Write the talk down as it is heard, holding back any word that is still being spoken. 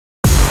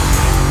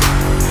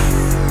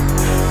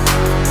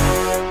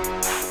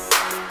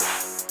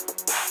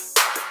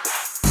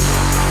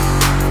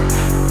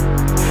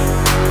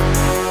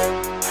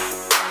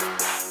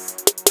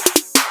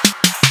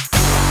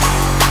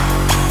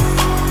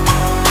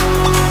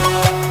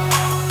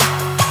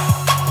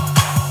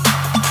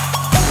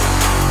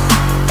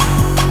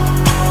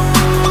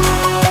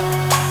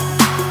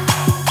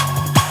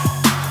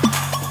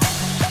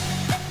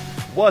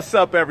What's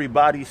up,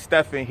 everybody?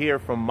 Stefan here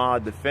from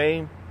Mod to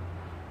Fame.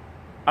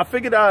 I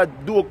figured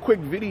I'd do a quick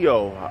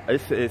video.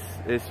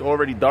 It's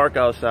already dark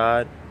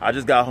outside. I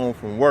just got home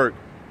from work,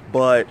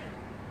 but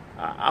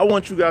I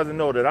want you guys to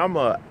know that I'm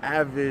an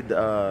avid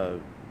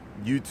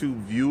YouTube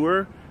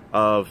viewer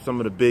of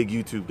some of the big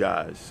YouTube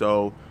guys.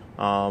 So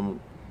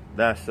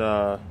that's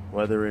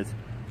whether it's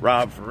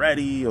Rob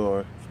Ferretti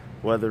or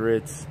whether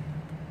it's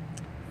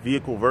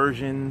Vehicle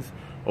Versions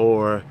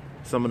or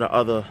some of the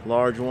other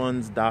large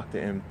ones,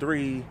 Dr.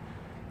 M3.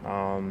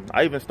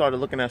 I even started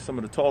looking at some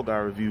of the tall guy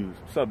reviews.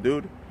 What's up,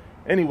 dude?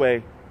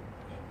 Anyway,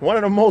 one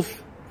of the most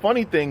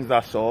funny things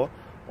I saw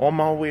on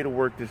my way to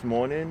work this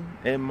morning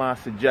in my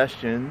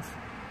suggestions,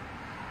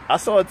 I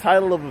saw a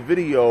title of a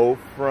video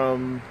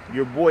from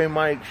your boy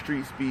Mike,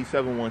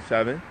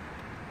 StreetSpeed717,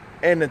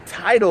 and the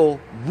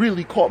title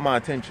really caught my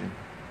attention.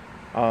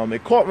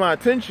 It caught my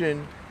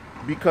attention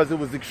because it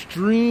was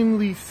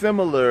extremely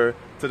similar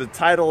to the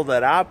title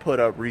that I put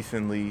up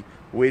recently,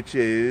 which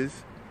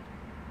is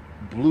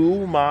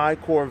blew my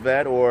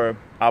Corvette, or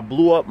I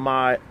blew up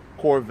my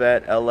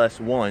Corvette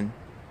LS1,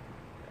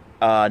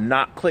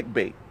 not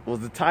clickbait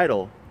was the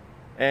title.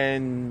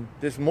 And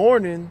this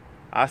morning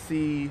I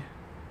see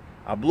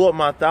I blew up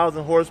my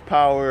 1,000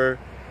 horsepower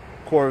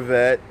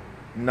Corvette,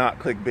 not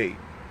clickbait.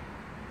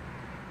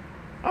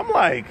 I'm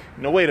like,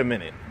 no, wait a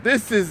minute,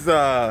 this is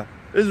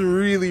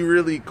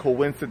really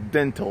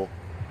coincidental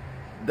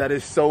that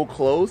it's so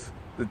close,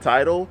 the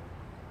title.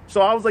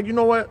 So I was like, you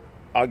know what,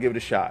 I'll give it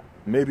a shot.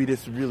 Maybe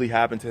this really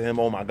happened to him.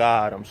 Oh my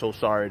God, I'm so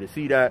sorry to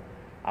see that.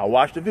 I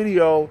watched the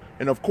video,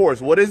 and of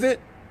course, what is it?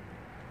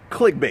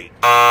 Clickbait.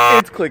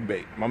 It's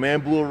clickbait. My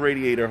man blew a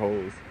radiator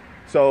hose.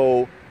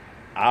 So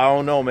I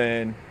don't know,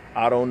 man.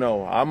 I don't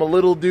know. I'm a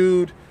little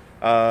dude.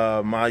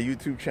 My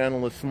YouTube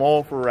channel is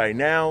small for right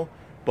now,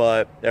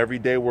 but every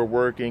day we're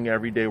working,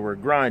 every day we're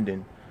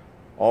grinding.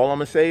 All I'm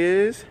gonna say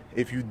is,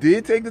 if you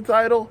did take the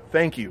title,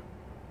 thank you.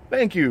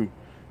 Thank you.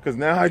 Because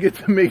now I get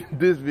to make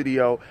this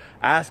video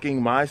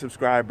asking my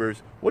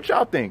subscribers, what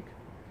y'all think?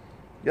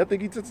 Y'all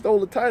think he stole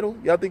the title?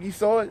 Y'all think he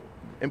saw it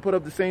and put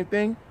up the same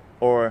thing?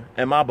 Or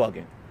am I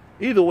bugging?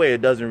 Either way,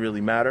 it doesn't really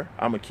matter.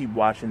 I'm going to keep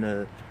watching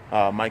the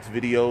Mike's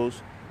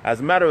videos. As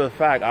a matter of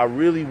fact, I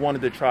really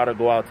wanted to try to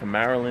go out to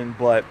Maryland,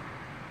 but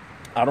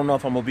I don't know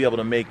if I'm going to be able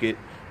to make it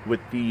with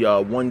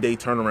the one-day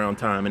turnaround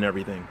time and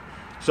everything.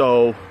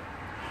 So,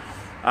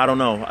 I don't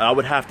know. I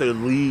would have to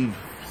leave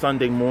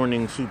Sunday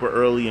morning super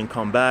early and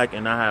come back,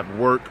 and I have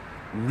work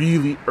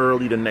really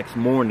early the next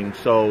morning,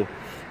 so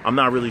I'm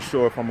not really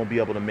sure if I'm gonna be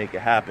able to make it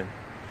happen.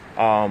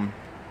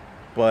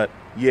 But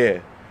yeah,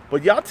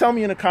 but y'all tell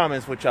me in the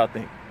comments what y'all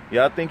think.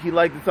 Y'all think he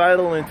liked the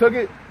title and took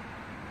it,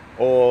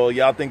 or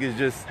y'all think it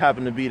just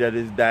happened to be that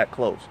it's that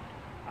close?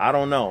 I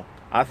don't know.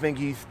 I think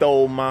he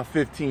stole my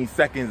 15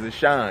 seconds of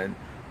shine.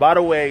 By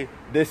the way,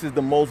 this is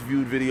the most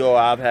viewed video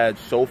I've had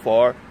so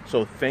far,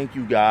 so thank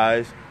you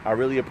guys. I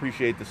really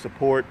appreciate the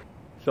support.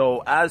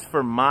 So as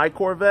for my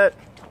Corvette,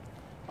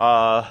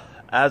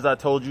 as I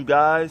told you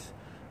guys,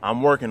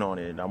 I'm working on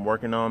it. I'm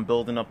working on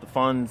building up the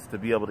funds to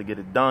be able to get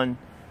it done.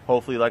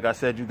 Hopefully, like I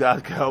said, you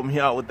guys can help me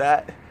out with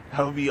that.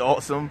 That would be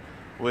awesome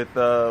with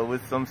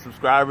some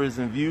subscribers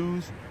and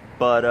views.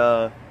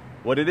 But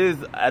what it is,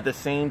 at the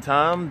same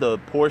time, the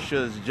Porsche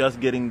is just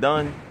getting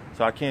done,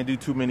 so I can't do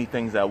too many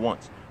things at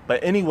once.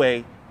 But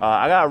anyway,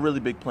 I got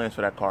really big plans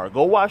for that car.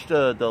 Go watch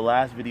the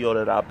last video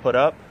that I put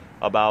up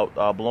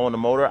about blowing the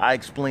motor. I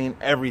explained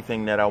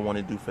everything that I want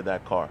to do for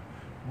that car.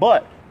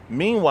 But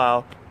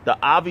meanwhile, the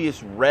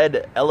obvious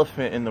red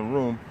elephant in the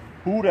room,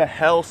 who the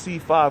hell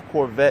C5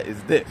 Corvette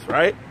is this,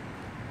 right?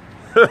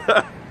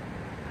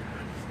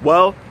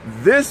 Well,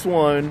 this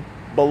one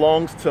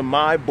belongs to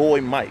my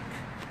boy Mike.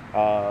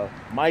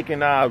 Mike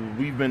and I,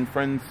 we've been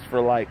friends for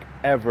like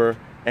ever,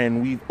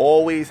 and we've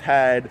always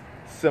had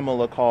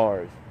similar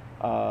cars.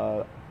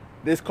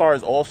 This car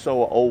is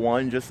also a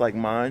 01, just like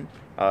mine.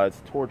 It's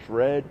torch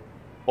red,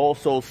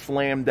 also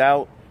slammed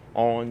out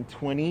on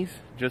 20s,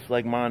 just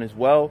like mine as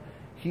well.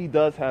 He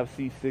does have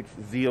C6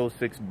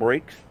 Z06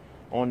 brakes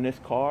on this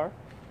car.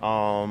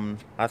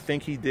 I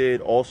think he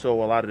did also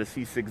a lot of the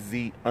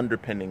C6Z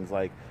underpinnings,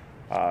 like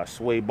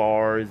sway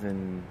bars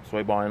and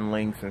sway bar end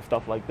links and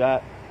stuff like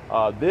that.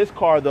 This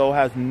car, though,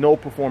 has no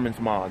performance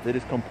mods. It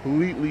is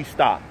completely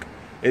stock.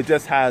 It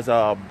just has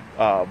a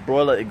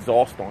broiler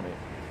exhaust on it.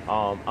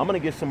 I'm going to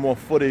get some more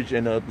footage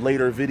in a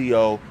later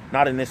video,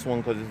 not in this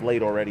one because it's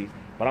late already,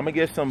 but I'm going to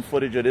get some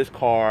footage of this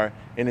car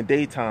in the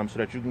daytime so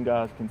that you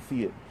guys can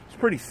see it. It's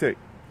pretty sick.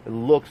 It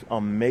looks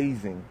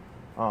amazing.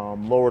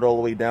 Lowered all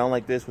the way down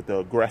like this with the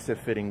aggressive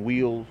fitting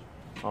wheels,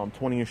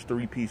 20-inch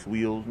 3-piece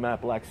wheels,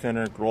 matte black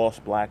center, gloss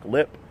black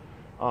lip,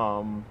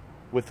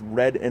 with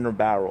red inner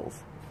barrels.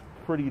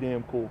 Pretty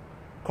damn cool.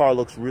 Car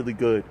looks really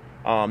good.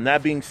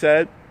 That being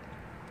said,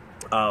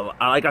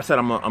 like I said,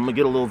 I'm gonna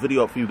get a little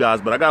video up for you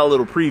guys, but I got a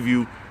little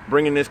preview.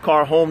 Bringing this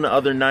car home the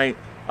other night,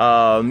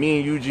 me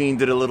and Eugene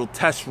did a little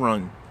test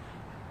run.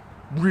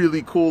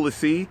 Really cool to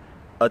see.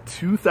 A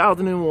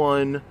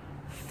 2001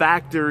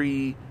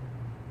 factory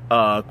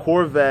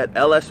Corvette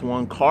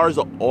LS1. Car's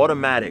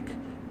automatic.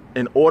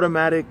 an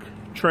automatic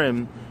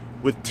trim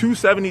with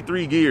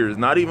 273 gears,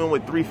 not even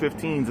with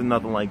 315s and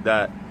nothing like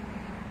that.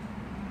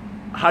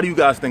 How do you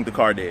guys think the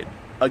car did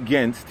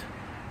against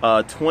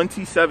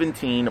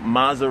 2017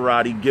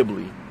 Maserati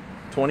Ghibli?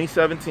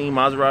 2017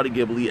 Maserati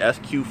Ghibli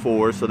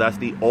SQ4, so that's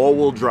the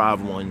all-wheel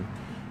drive one,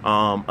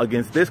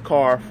 against this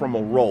car from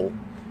a roll.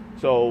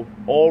 So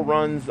all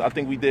runs, I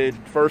think we did,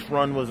 first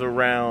run was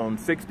around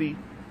 60,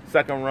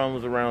 second run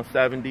was around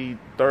 70,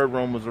 third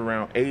run was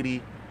around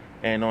 80,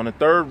 and on the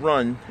third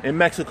run, in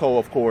Mexico,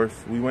 of course,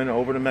 we went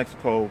over to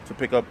Mexico to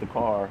pick up the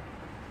car,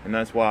 and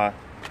that's why.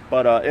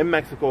 But in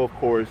Mexico, of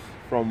course,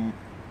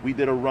 we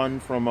did a run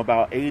from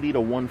about 80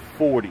 to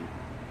 140.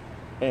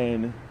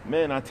 And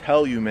man, I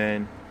tell you,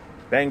 man,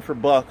 bang for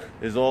buck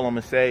is all I'm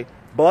gonna say.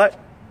 But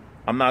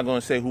I'm not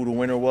gonna say who the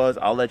winner was.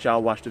 I'll let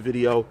y'all watch the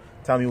video.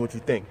 Tell me what you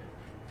think.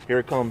 Here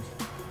it comes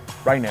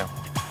right now.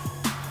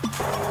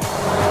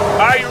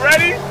 Are you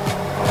ready?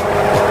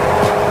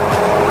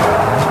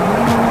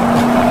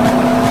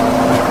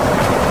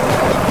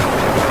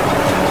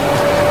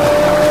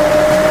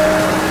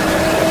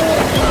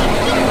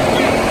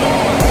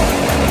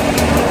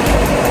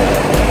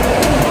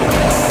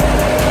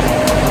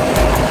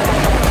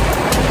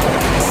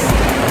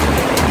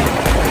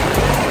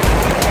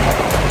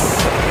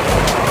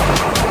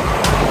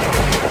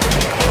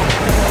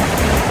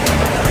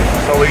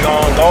 We're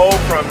gonna go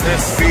from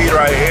this speed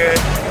right here.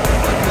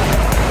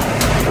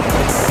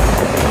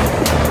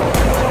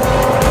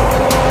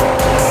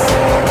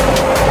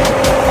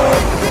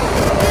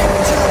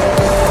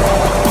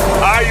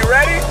 Are you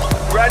ready?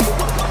 Ready?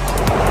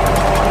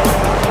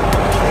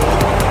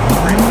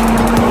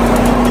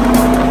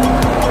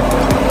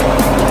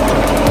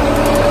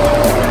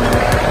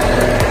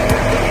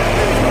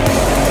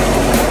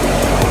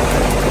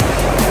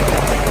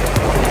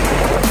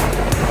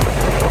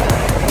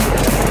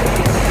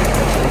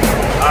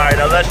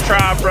 Let's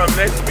try from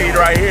this speed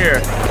right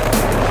here.